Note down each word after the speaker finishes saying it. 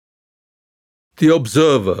The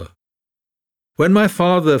Observer. When my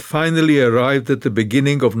father finally arrived at the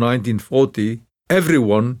beginning of 1940,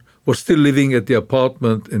 everyone was still living at the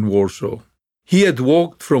apartment in Warsaw. He had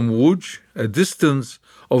walked from Łódź, a distance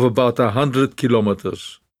of about 100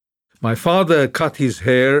 kilometers. My father cut his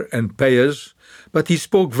hair and payas, but he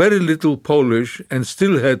spoke very little Polish and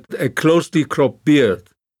still had a closely cropped beard.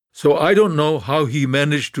 So I don't know how he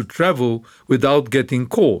managed to travel without getting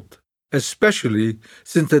caught, especially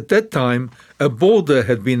since at that time a border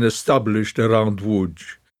had been established around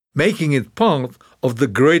Łódź, making it part of the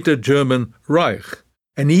Greater German Reich,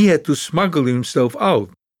 and he had to smuggle himself out.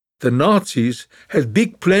 The Nazis had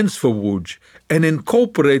big plans for Łódź and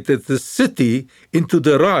incorporated the city into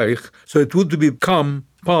the Reich so it would become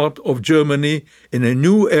part of Germany in a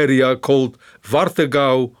new area called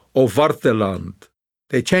Warthegau or Wartheland.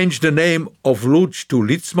 They changed the name of Łódź to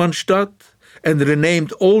Litzmannstadt and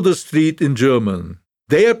renamed all the street in German.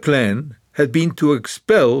 Their plan had been to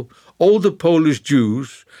expel all the Polish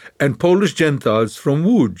Jews and Polish Gentiles from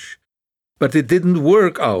Łódź, but it didn't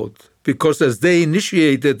work out because as they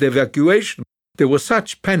initiated the evacuation, there was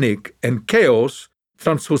such panic and chaos,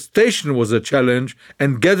 transportation was a challenge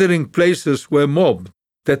and gathering places were mobbed,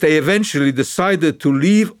 that they eventually decided to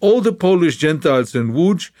leave all the Polish Gentiles in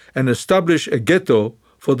Łódź and establish a ghetto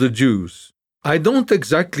for the Jews. I don't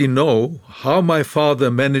exactly know how my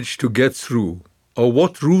father managed to get through or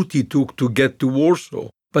what route he took to get to Warsaw,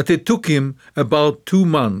 but it took him about 2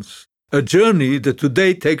 months, a journey that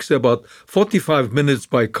today takes about 45 minutes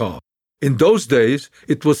by car. In those days,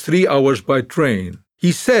 it was 3 hours by train.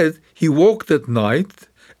 He said he walked at night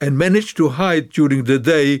and managed to hide during the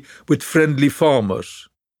day with friendly farmers.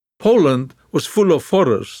 Poland was full of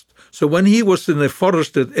forest, so when he was in a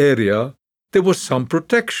forested area, there was some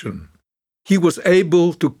protection. He was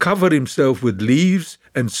able to cover himself with leaves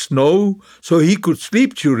and snow so he could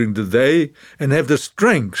sleep during the day and have the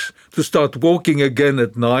strength to start walking again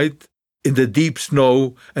at night in the deep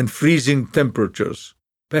snow and freezing temperatures.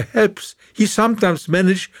 Perhaps he sometimes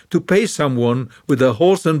managed to pay someone with a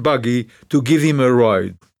horse and buggy to give him a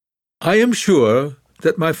ride. I am sure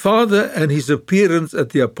that my father and his appearance at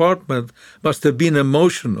the apartment must have been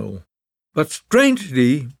emotional, but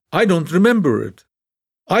strangely, I don't remember it.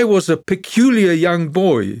 I was a peculiar young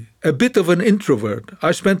boy, a bit of an introvert.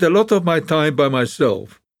 I spent a lot of my time by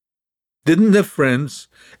myself, didn't have friends,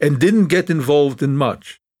 and didn't get involved in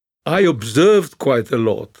much. I observed quite a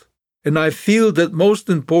lot, and I feel that most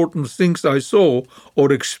important things I saw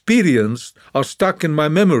or experienced are stuck in my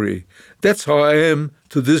memory. That's how I am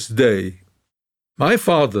to this day. My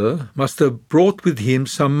father must have brought with him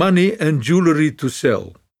some money and jewelry to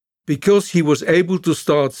sell, because he was able to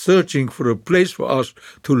start searching for a place for us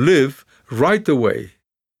to live right away.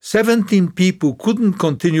 17 people couldn't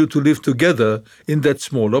continue to live together in that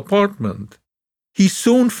small apartment. He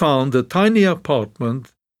soon found a tiny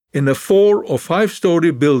apartment in a 4 or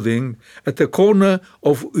 5-story building at the corner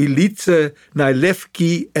of Ulice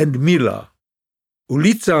Najlewki and Mila.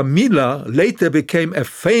 Ulica Mila later became a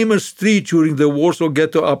famous street during the Warsaw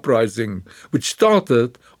Ghetto Uprising, which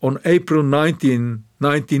started on April 19,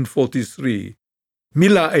 1943.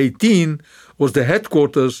 Mila 18 was the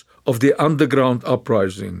headquarters of the underground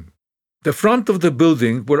uprising. The front of the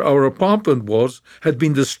building where our apartment was had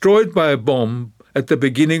been destroyed by a bomb at the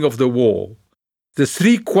beginning of the war. The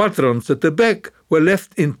 3 quadrants at the back were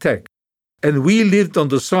left intact, and we lived on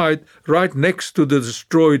the side right next to the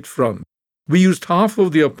destroyed front. We used half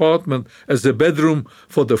of the apartment as a bedroom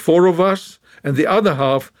for the 4 of us and the other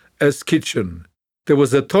half as kitchen. There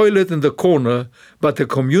was a toilet in the corner, but the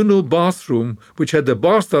communal bathroom, which had a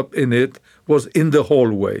bathtub in it, was in the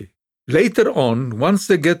hallway. Later on, once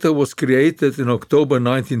the ghetto was created in October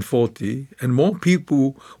 1940 and more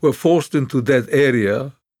people were forced into that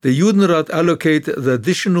area, the Judenrat allocated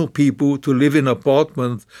additional people to live in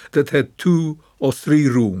apartments that had 2 or 3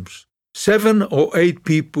 rooms. 7 or 8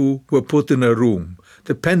 people were put in a room,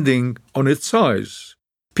 depending on its size.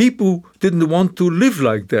 People didn't want to live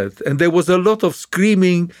like that, and there was a lot of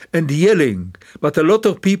screaming and yelling, but a lot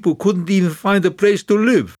of people couldn't even find a place to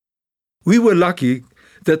live. We were lucky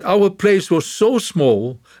that our place was so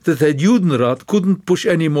small that the Judenrat couldn't push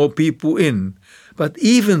any more people in. But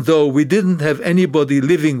even though we didn't have anybody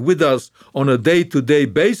living with us on a day-to-day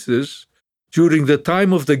basis, during the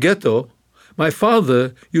time of the ghetto, my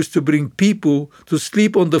father used to bring people to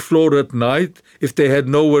sleep on the floor at night if they had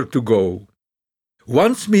nowhere to go.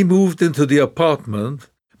 Once we moved into the apartment,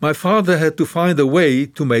 my father had to find a way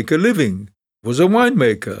to make a living. He was a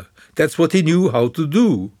winemaker. That's what he knew how to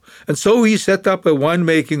do. And so he set up a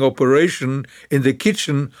winemaking operation in the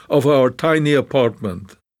kitchen of our tiny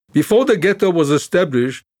apartment. Before the ghetto was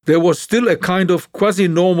established, There was still a kind of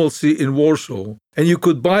quasi-normalcy in Warsaw, and you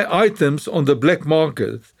could buy items on the black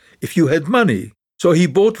market if you had money. So he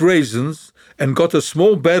bought raisins and got a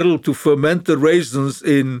small barrel to ferment the raisins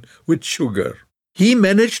in with sugar. He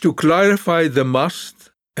managed to clarify the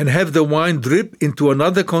must and have the wine drip into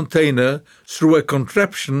another container through a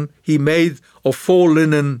contraption he made of 4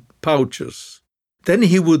 linen pouches. Then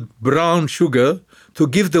he would brown sugar to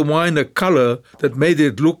give the wine a color that made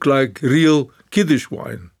it look like real Kiddush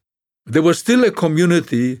wine. There was still a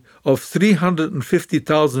community of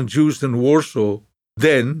 350,000 Jews in Warsaw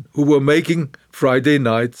then who were making Friday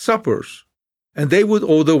night suppers, and they would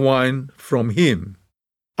order wine from him.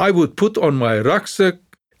 I would put on my rucksack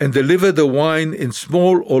and deliver the wine in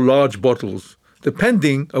small or large bottles,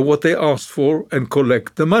 depending on what they asked for, and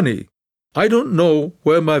collect the money. I don't know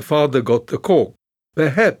where my father got the cork.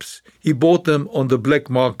 Perhaps he bought them on the black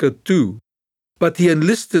market too. But he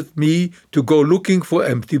enlisted me to go looking for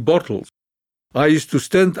empty bottles. I used to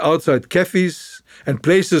stand outside cafes and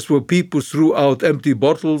places where people threw out empty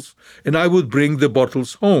bottles, and I would bring the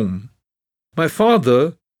bottles home. My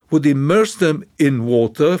father would immerse them in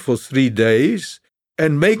water for 3 days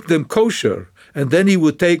and make them kosher, and then he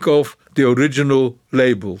would take off the original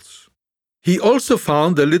labels. He also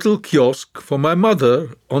found a little kiosk for my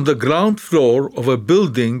mother on the ground floor of a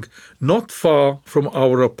building not far from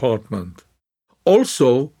our apartment.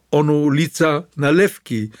 Also on ulica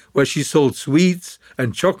Nalewki, where she sold sweets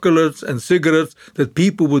and chocolates and cigarettes that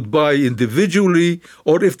people would buy individually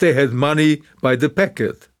or, if they had money, by the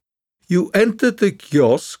packet. You entered the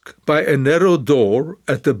kiosk by a narrow door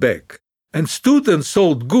at the back and stood and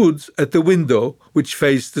sold goods at the window which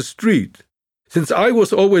faced the street. Since I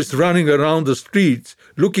was always running around the streets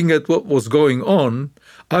looking at what was going on,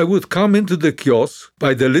 I would come into the kiosk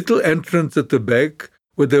by the little entrance at the back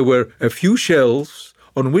where there were a few shelves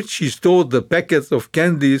on which she stored the packets of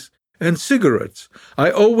candies and cigarettes.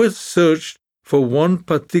 I always searched for one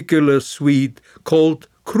particular sweet called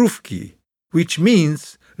krówki, which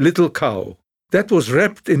means little cow. That was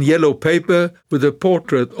wrapped in yellow paper with a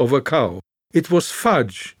portrait of a cow. It was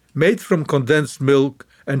fudge made from condensed milk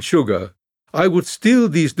and sugar. I would steal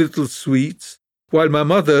these little sweets while my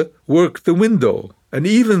mother worked the window, and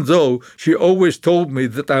even though she always told me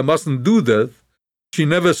that I mustn't do that, she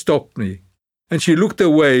never stopped me, and she looked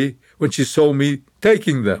away when she saw me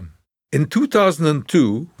taking them. In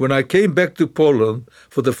 2002, when I came back to Poland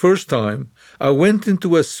for the first time, I went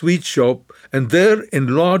into a sweet shop, and there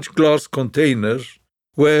in large glass containers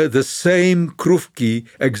were the same krówki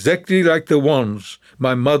exactly like the ones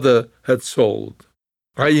my mother had sold.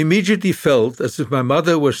 I immediately felt as if my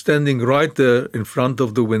mother were standing right there in front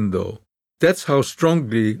of the window. That's how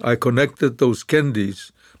strongly I connected those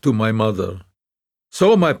candies to my mother.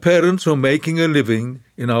 So my parents were making a living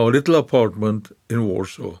in our little apartment in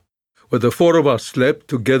Warsaw, where the 4 of us slept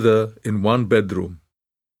together in one bedroom.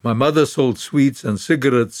 My mother sold sweets and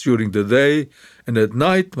cigarettes during the day, and at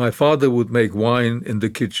night my father would make wine in the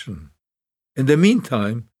kitchen. In the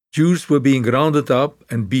meantime, Jews were being rounded up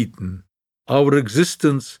and beaten. Our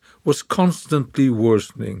existence was constantly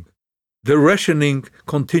worsening. The rationing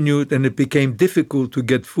continued, and it became difficult to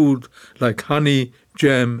get food like honey,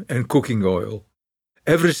 jam, and cooking oil.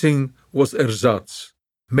 Everything was ersatz,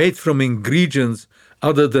 made from ingredients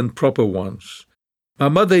other than proper ones. My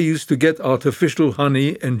mother used to get artificial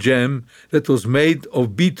honey and jam that was made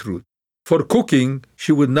of beetroot. For cooking,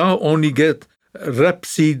 she would now only get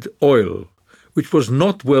rapeseed oil, which was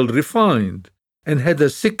not well refined and had a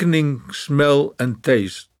sickening smell and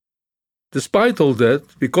taste. Despite all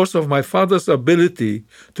that, because of my father's ability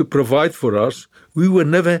to provide for us, we were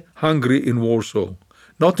never hungry in Warsaw.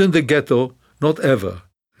 Not in the ghetto, not ever.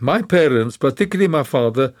 My parents, particularly my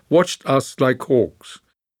father, watched us like hawks.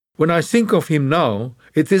 When I think of him now,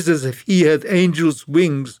 it is as if he had angels'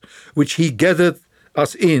 wings which he gathered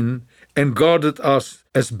us in and guarded us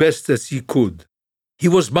as best as he could. He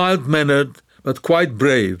was mild-mannered but quite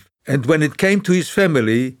brave, and when it came to his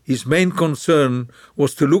family, his main concern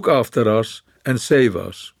was to look after us and save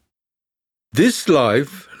us. This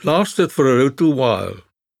life lasted for a little while,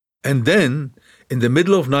 and then, in the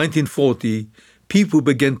middle of 1940, people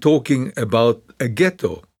began talking about a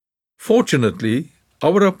ghetto. Fortunately,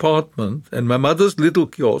 our apartment and my mother's little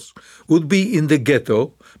kiosk would be in the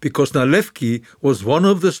ghetto because Nalewki was one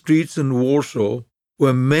of the streets in Warsaw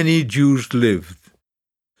where many Jews lived.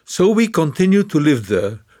 So we continued to live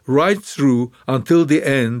there right through until the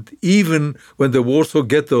end, even when the Warsaw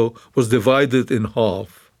ghetto was divided in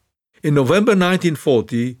half. In November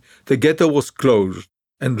 1940, the ghetto was closed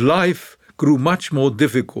and life grew much more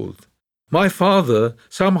difficult. My father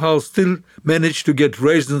somehow still managed to get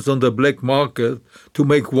raisins on the black market to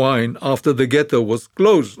make wine after the ghetto was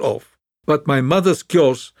closed off. But my mother's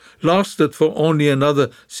kiosk lasted for only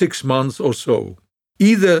another 6 months or so.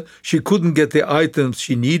 Either she couldn't get the items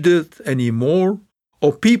she needed anymore,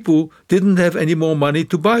 or people didn't have any more money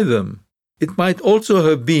to buy them. It might also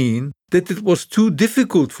have been that it was too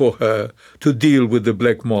difficult for her to deal with the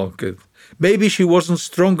black market. Maybe she wasn't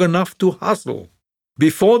strong enough to hustle.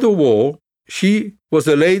 Before the war, she was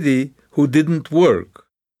a lady who didn't work.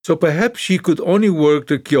 So perhaps she could only work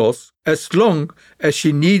the kiosk as long as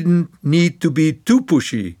she didn't need to be too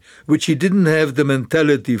pushy, which she didn't have the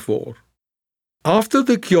mentality for. After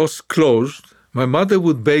the kiosk closed, my mother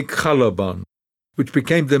would bake challah bun, which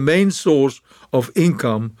became the main source of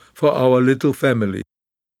income for our little family.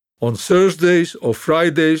 On Thursdays or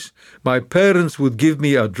Fridays, my parents would give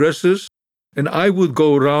me addresses, and I would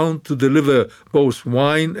go around to deliver both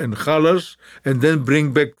wine and challahs and then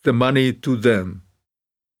bring back the money to them.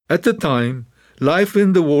 At the time, life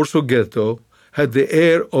in the Warsaw Ghetto had the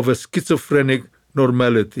air of a schizophrenic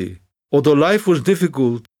normality. Although life was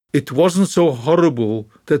difficult, it wasn't so horrible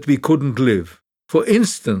that we couldn't live. For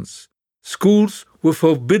instance, schools were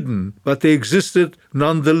forbidden, but they existed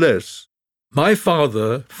nonetheless. My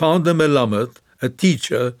father found a melamed, a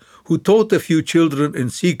teacher, who taught a few children in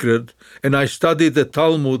secret, and I studied the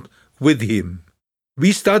Talmud with him.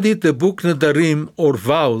 We studied the book Nedarim, or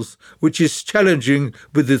Vows, which is challenging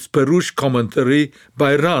with its Perush commentary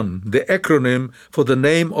by Ran, the acronym for the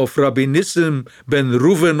name of Rabbi Nissim ben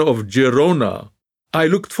Reuven of Gerona. I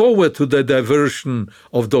looked forward to the diversion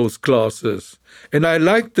of those classes, and I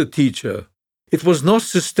liked the teacher. It was not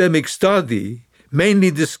systemic study, mainly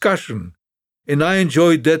discussion, and I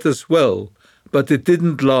enjoyed that as well, but it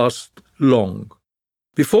didn't last long.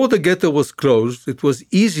 Before the ghetto was closed, it was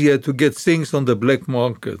easier to get things on the black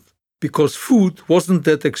market because food wasn't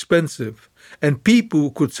that expensive and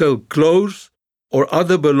people could sell clothes or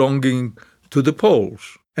other belonging to the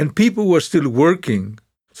Poles. And people were still working,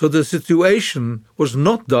 so the situation was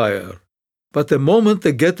not dire. But the moment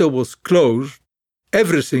the ghetto was closed,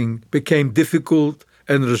 everything became difficult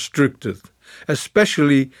and restricted,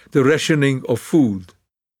 especially the rationing of food.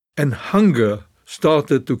 And hunger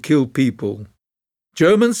started to kill people.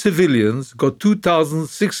 German civilians got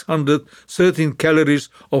 2,613 calories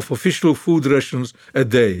of official food rations a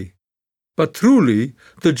day. But truly,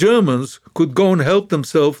 the Germans could go and help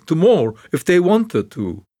themselves to more if they wanted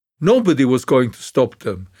to. Nobody was going to stop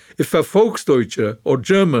them. If a Volksdeutscher or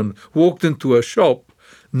German walked into a shop,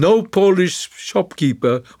 no Polish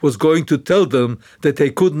shopkeeper was going to tell them that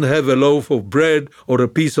they couldn't have a loaf of bread or a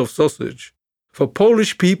piece of sausage. For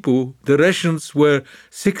Polish people, the rations were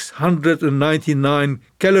 699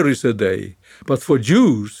 calories a day, but for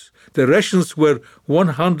Jews, the rations were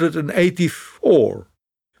 184,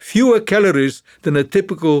 fewer calories than a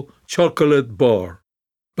typical chocolate bar.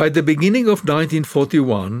 By the beginning of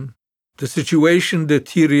 1941, the situation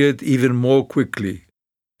deteriorated even more quickly,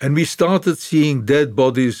 and we started seeing dead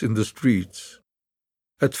bodies in the streets.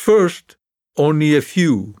 At first, only a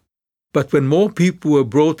few, but when more people were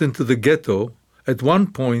brought into the ghetto, at one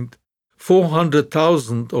point,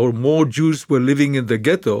 400,000 or more Jews were living in the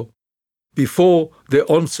ghetto. Before the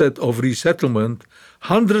onset of resettlement,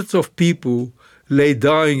 hundreds of people lay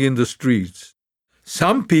dying in the streets.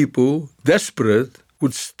 Some people, desperate,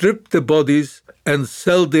 would strip the bodies and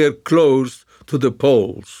sell their clothes to the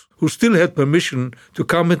Poles, who still had permission to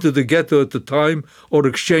come into the ghetto at the time or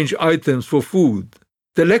exchange items for food.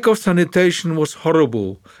 The lack of sanitation was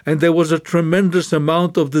horrible, and there was a tremendous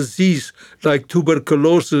amount of disease like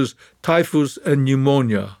tuberculosis, typhus, and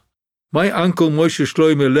pneumonia. My uncle Moshe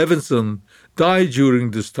Shloime Levinson died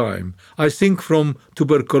during this time, I think from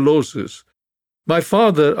tuberculosis. My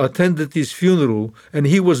father attended his funeral, and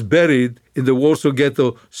he was buried in the Warsaw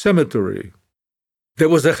Ghetto Cemetery. There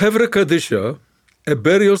was a Hevra Kadisha, a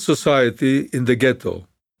burial society in the ghetto.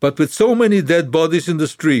 But with so many dead bodies in the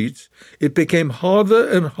streets, it became harder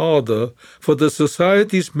and harder for the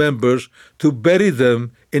society's members to bury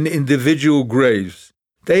them in individual graves.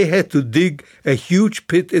 They had to dig a huge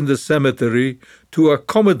pit in the cemetery to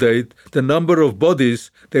accommodate the number of bodies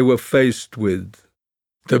they were faced with.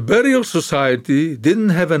 The burial society didn't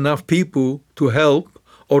have enough people to help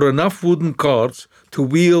or enough wooden carts to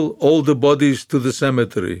wheel all the bodies to the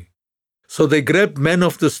cemetery. So they grabbed men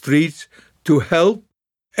off the streets to help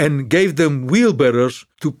and gave them wheelbarrows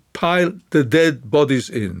to pile the dead bodies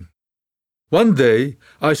in. One day,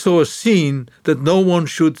 I saw a scene that no one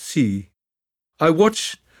should see. I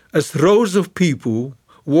watched as rows of people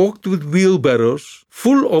walked with wheelbarrows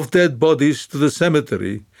full of dead bodies to the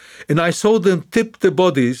cemetery, and I saw them tip the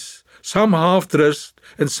bodies some half-dressed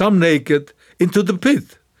and some naked, into the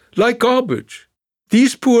pit, like garbage.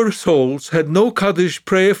 These poor souls had no Kaddish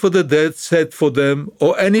prayer for the dead said for them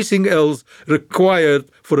or anything else required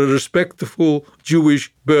for a respectful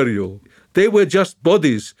Jewish burial. They were just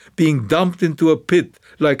bodies being dumped into a pit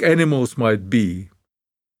like animals might be.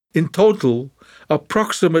 In total,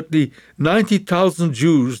 approximately 90,000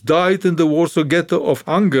 Jews died in the Warsaw Ghetto of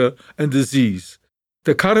hunger and disease.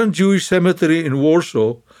 The current Jewish cemetery in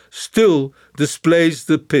Warsaw still displays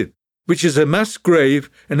the pit, which is a mass grave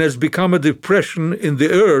and has become a depression in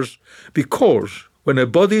the earth because when a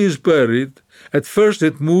body is buried, at first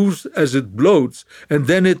it moves as it bloats and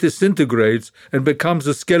then it disintegrates and becomes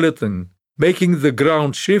a skeleton, making the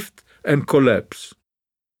ground shift and collapse.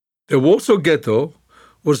 The Warsaw Ghetto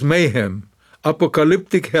was mayhem,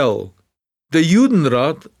 apocalyptic hell. The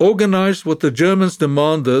Judenrat organized what the Germans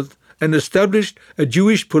demanded and established a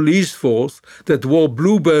Jewish police force that wore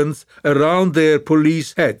blue bands around their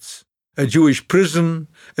police hats. A Jewish prison,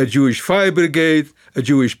 a Jewish fire brigade, a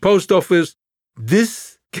Jewish post office.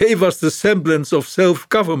 This gave us the semblance of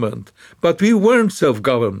self-government, but we weren't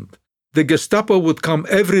self-governed. The Gestapo would come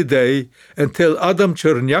every day and tell Adam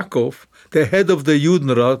Chernyakov, the head of the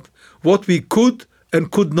Judenrat, what we could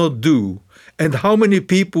and could not do, and how many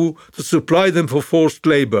people to supply them for forced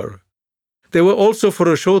labor. There were also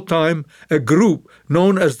for a short time a group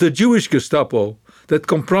known as the Jewish Gestapo that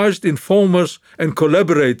comprised informers and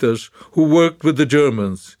collaborators who worked with the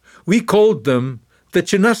Germans. We called them the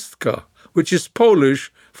Trzynastka, which is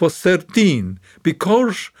Polish for 13,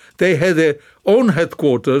 because they had their own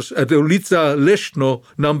headquarters at ulica Leszno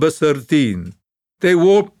number 13. They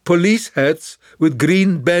wore police hats with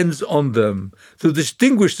green bands on them to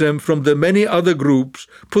distinguish them from the many other groups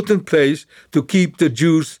put in place to keep the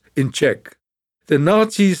Jews in check. The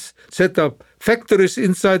Nazis set up factories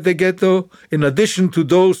inside the ghetto, in addition to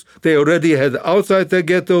those they already had outside the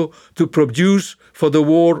ghetto, to produce for the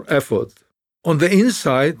war effort. On the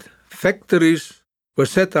inside, factories were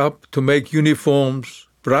set up to make uniforms,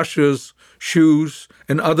 brushes, shoes,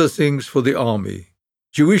 and other things for the army.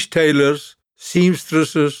 Jewish tailors,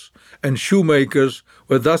 seamstresses, and shoemakers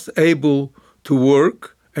were thus able to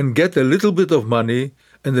work and get a little bit of money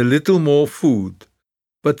and a little more food.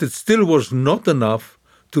 But it still was not enough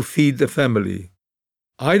to feed the family.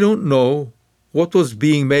 I don't know what was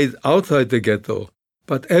being made outside the ghetto,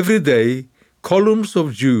 but every day columns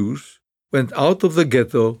of Jews went out of the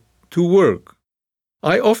ghetto to work.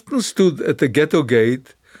 I often stood at the ghetto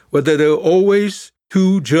gate where there were always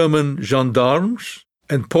 2 German gendarmes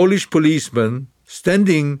and Polish policemen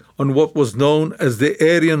standing on what was known as the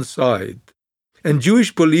Aryan side, and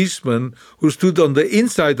Jewish policemen who stood on the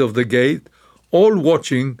inside of the gate, all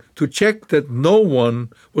watching to check that no one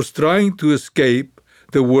was trying to escape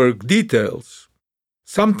the work details.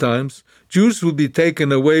 Sometimes Jews would be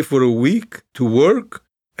taken away for a week to work,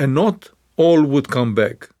 and not all would come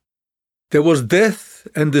back. There was death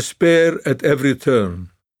and despair at every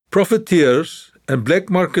turn. Profiteers and black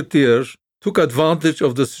marketeers took advantage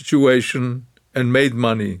of the situation and made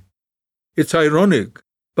money. It's ironic,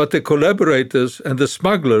 but the collaborators and the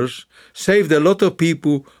smugglers saved a lot of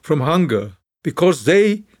people from hunger, because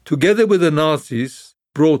they, together with the Nazis,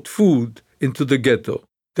 brought food into the ghetto.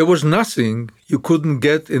 There was nothing you couldn't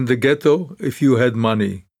get in the ghetto if you had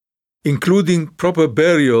money, including proper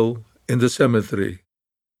burial in the cemetery.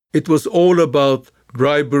 It was all about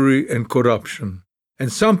bribery and corruption,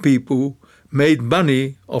 and some people made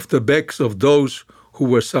money off the backs of those who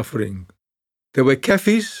were suffering. There were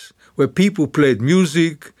cafes where people played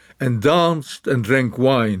music and danced and drank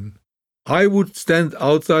wine. I would stand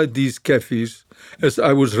outside these cafes as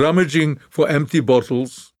I was rummaging for empty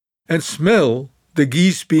bottles and smell the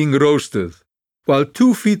geese being roasted, while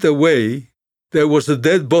 2 feet away there was a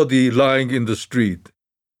dead body lying in the street.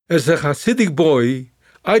 As a Hasidic boy,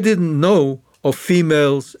 I didn't know of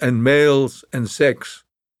females and males and sex,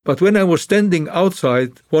 but when I was standing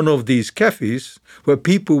outside one of these cafes where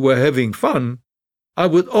people were having fun, I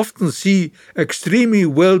would often see extremely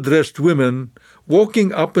well-dressed women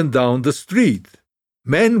walking up and down the street.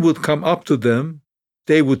 Men would come up to them,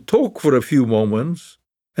 they would talk for a few moments,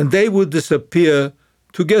 and they would disappear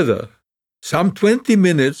together. Some 20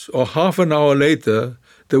 minutes or half an hour later,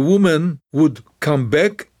 the woman would come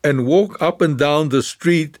back and walk up and down the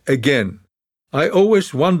street again. I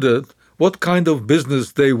always wondered what kind of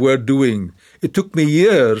business they were doing. It took me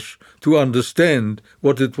years to understand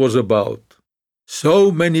what it was about.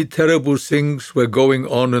 So many terrible things were going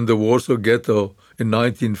on in the Warsaw Ghetto in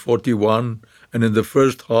 1941 and in the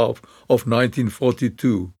first half of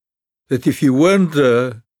 1942, that if you weren't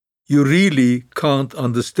there, you really can't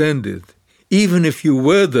understand it. Even if you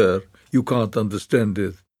were there, you can't understand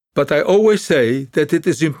it. But I always say that it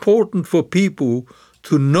is important for people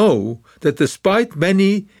to know that despite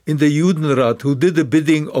many in the Judenrat who did the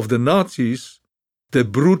bidding of the Nazis, the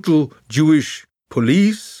brutal Jewish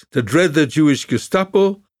police, the dreaded Jewish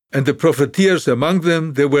Gestapo, and the profiteers among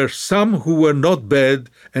them, there were some who were not bad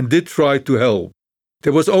and did try to help.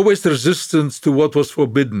 There was always resistance to what was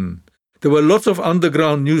forbidden. There were lots of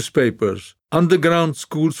underground newspapers, underground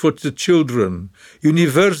schools for the children,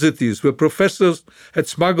 universities where professors had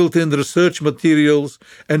smuggled in research materials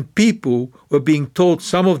and people were being taught,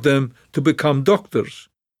 some of them, to become doctors.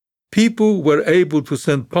 People were able to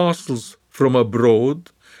send parcels from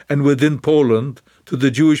abroad and within Poland to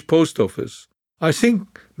the Jewish post office. I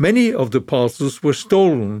think many of the parcels were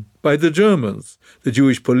stolen by the Germans, the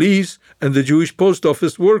Jewish police and the Jewish post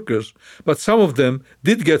office workers, but some of them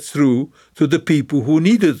did get through to the people who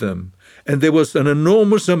needed them. And there was an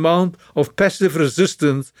enormous amount of passive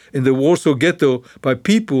resistance in the Warsaw Ghetto by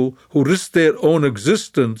people who risked their own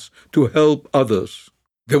existence to help others.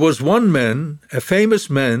 There was one man, a famous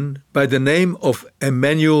man by the name of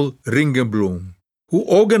Emanuel Ringelblum, who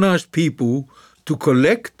organized people to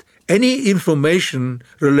collect any information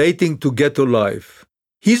relating to ghetto life.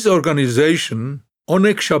 His organization,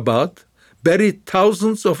 Onek Shabbat, buried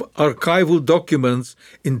thousands of archival documents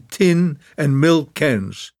in tin and milk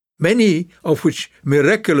cans, many of which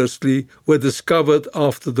miraculously were discovered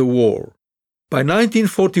after the war. By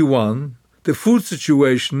 1941, the food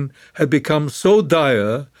situation had become so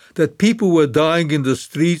dire that people were dying in the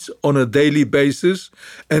streets on a daily basis,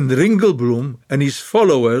 and Ringelblum and his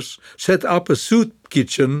followers set up a soup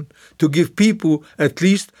kitchen to give people at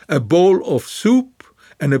least a bowl of soup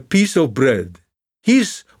and a piece of bread.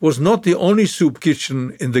 His was not the only soup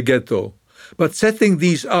kitchen in the ghetto, but setting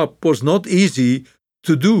these up was not easy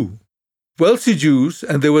to do. Wealthy Jews,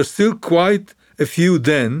 and there were still quite a few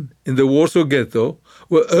then in the Warsaw Ghetto,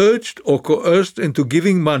 were urged or coerced into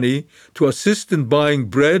giving money to assist in buying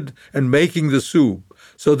bread and making the soup,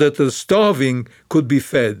 so that the starving could be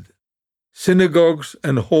fed. Synagogues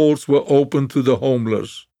and halls were open to the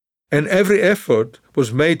homeless, and every effort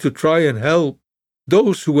was made to try and help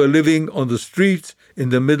those who were living on the streets in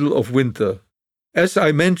the middle of winter. As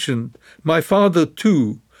I mentioned, my father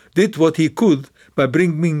too did what he could by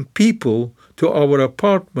bringing people to our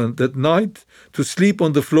apartment at night to sleep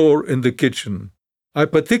on the floor in the kitchen. I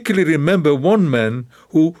particularly remember one man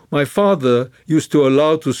who my father used to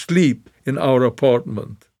allow to sleep in our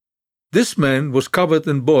apartment. This man was covered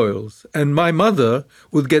in boils, and my mother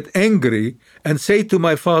would get angry and say to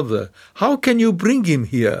my father, "How can you bring him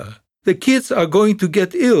here? The kids are going to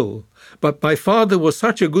get ill." But my father was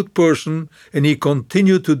such a good person, and he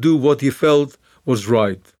continued to do what he felt was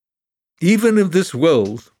right. Even if this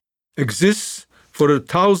world exists for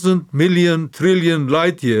 1,000 million trillion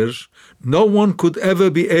light years, no one could ever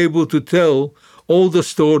be able to tell all the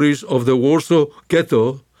stories of the Warsaw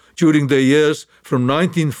Ghetto during the years from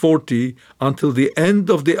 1940 until the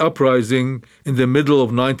end of the uprising in the middle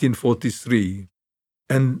of 1943.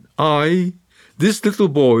 And I, this little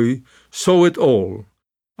boy, saw it all.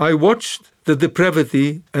 I watched the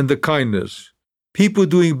depravity and the kindness, people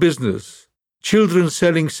doing business, children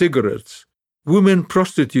selling cigarettes, women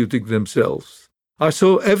prostituting themselves. I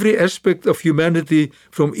saw every aspect of humanity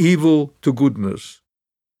from evil to goodness.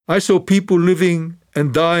 I saw people living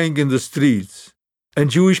and dying in the streets,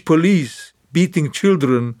 and Jewish police beating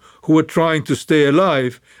children who were trying to stay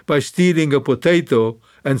alive by stealing a potato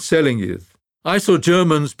and selling it. I saw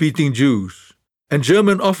Germans beating Jews, and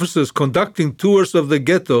German officers conducting tours of the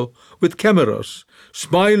ghetto with cameras,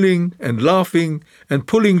 smiling and laughing and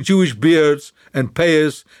pulling Jewish beards and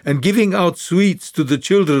pears and giving out sweets to the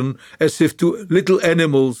children as if to little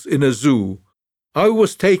animals in a zoo. I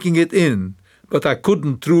was taking it in, but I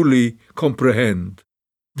couldn't truly comprehend.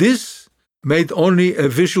 This made only a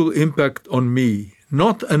visual impact on me,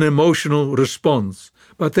 not an emotional response,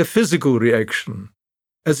 but a physical reaction.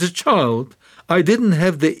 As a child, I didn't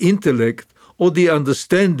have the intellect or the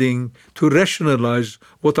understanding to rationalize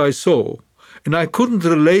what I saw, and I couldn't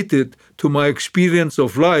relate it to my experience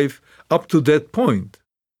of life up to that point.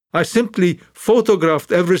 I simply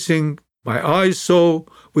photographed everything my eyes saw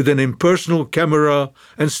with an impersonal camera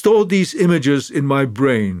and stored these images in my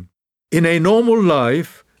brain. In a normal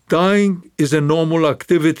life, dying is a normal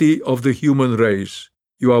activity of the human race.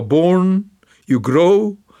 You are born, you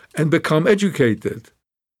grow, and become educated.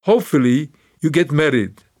 Hopefully, you get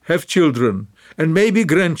married, have children, and maybe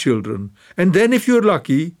grandchildren, and then if you're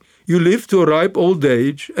lucky, you live to a ripe old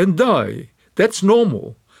age and die. That's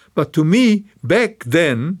normal. But to me, back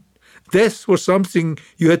then, death was something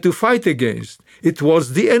you had to fight against. It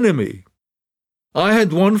was the enemy. I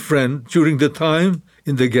had one friend during the time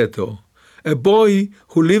in the ghetto, a boy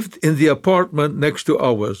who lived in the apartment next to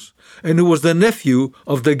ours, and who was the nephew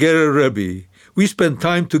of the Gerer Rebbe. We spent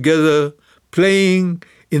time together, playing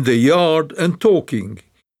in the yard and talking.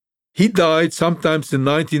 He died sometimes in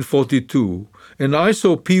 1942, and I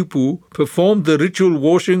saw people perform the ritual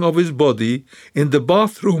washing of his body in the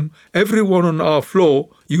bathroom everyone on our floor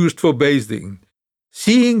used for bathing.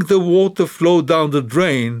 Seeing the water flow down the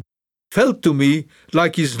drain felt to me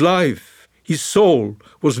like his life, his soul,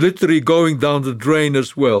 was literally going down the drain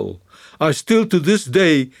as well. I still to this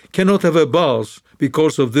day cannot have a bath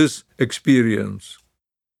because of this experience.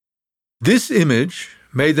 This image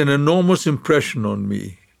made an enormous impression on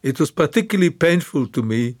me. It was particularly painful to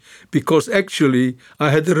me because actually I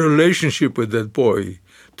had a relationship with that boy.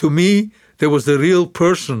 To me, there was a real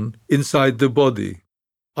person inside the body.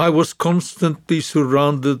 I was constantly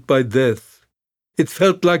surrounded by death. It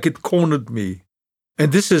felt like it cornered me,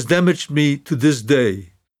 and this has damaged me to this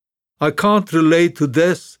day. I can't relate to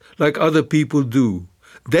death like other people do.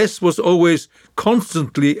 Death was always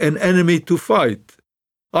constantly an enemy to fight.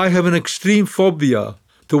 I have an extreme phobia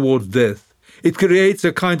towards death. It creates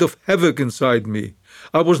a kind of havoc inside me.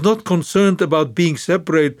 I was not concerned about being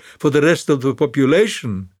separate for the rest of the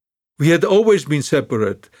population. We had always been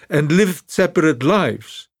separate and lived separate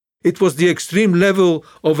lives. It was the extreme level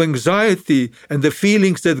of anxiety and the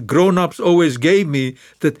feelings that grown-ups always gave me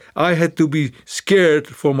that I had to be scared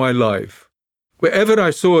for my life. Wherever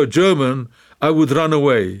I saw a German, I would run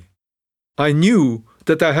away. I knew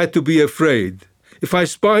that I had to be afraid. If I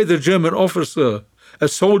spied a German officer, a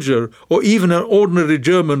soldier, or even an ordinary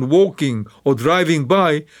German walking or driving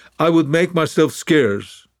by, I would make myself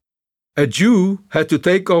scarce. A Jew had to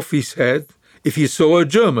take off his hat if he saw a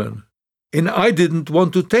German, and I didn't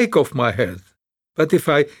want to take off my hat. But if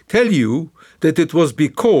I tell you that it was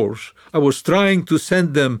because I was trying to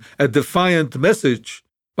send them a defiant message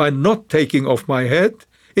by not taking off my hat,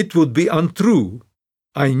 it would be untrue.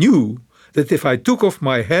 I knew that if I took off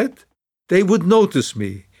my hat, they would notice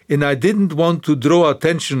me, and I didn't want to draw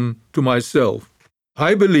attention to myself.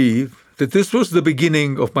 I believe that this was the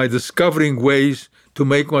beginning of my discovering ways to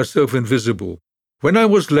make myself invisible. When I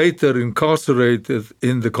was later incarcerated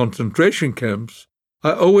in the concentration camps,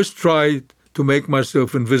 I always tried to make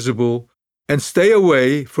myself invisible and stay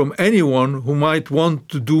away from anyone who might want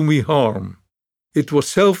to do me harm. It was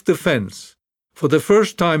self-defense. For the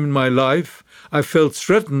first time in my life, I felt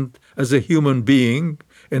threatened as a human being,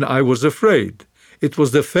 and I was afraid. It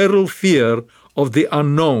was the feral fear of the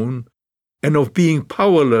unknown and of being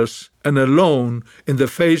powerless and alone in the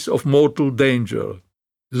face of mortal danger.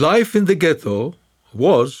 Life in the ghetto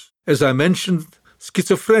was, as I mentioned,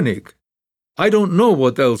 schizophrenic. I don't know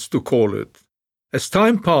what else to call it. As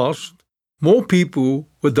time passed, more people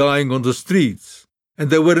were dying on the streets, and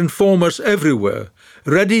there were informers everywhere,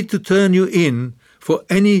 ready to turn you in for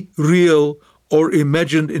any real or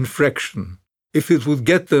imagined infraction, if it would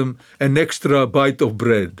get them an extra bite of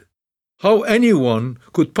bread. How anyone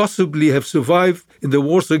could possibly have survived in the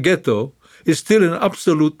Warsaw Ghetto is still an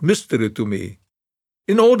absolute mystery to me.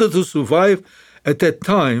 In order to survive at that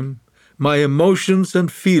time, my emotions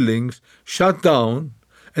and feelings shut down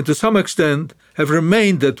and to some extent have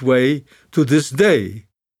remained that way to this day.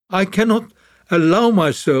 I cannot allow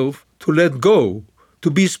myself to let go, to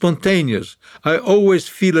be spontaneous. I always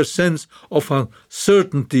feel a sense of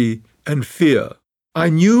uncertainty and fear. I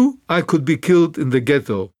knew I could be killed in the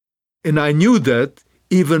ghetto, and I knew that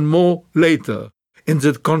even more later, in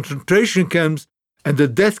the concentration camps and the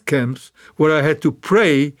death camps where I had to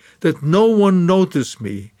pray that no one noticed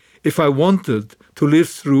me if I wanted to live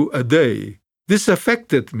through a day. This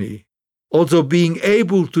affected me. Although being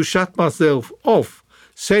able to shut myself off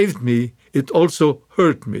saved me, it also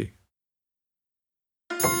hurt me.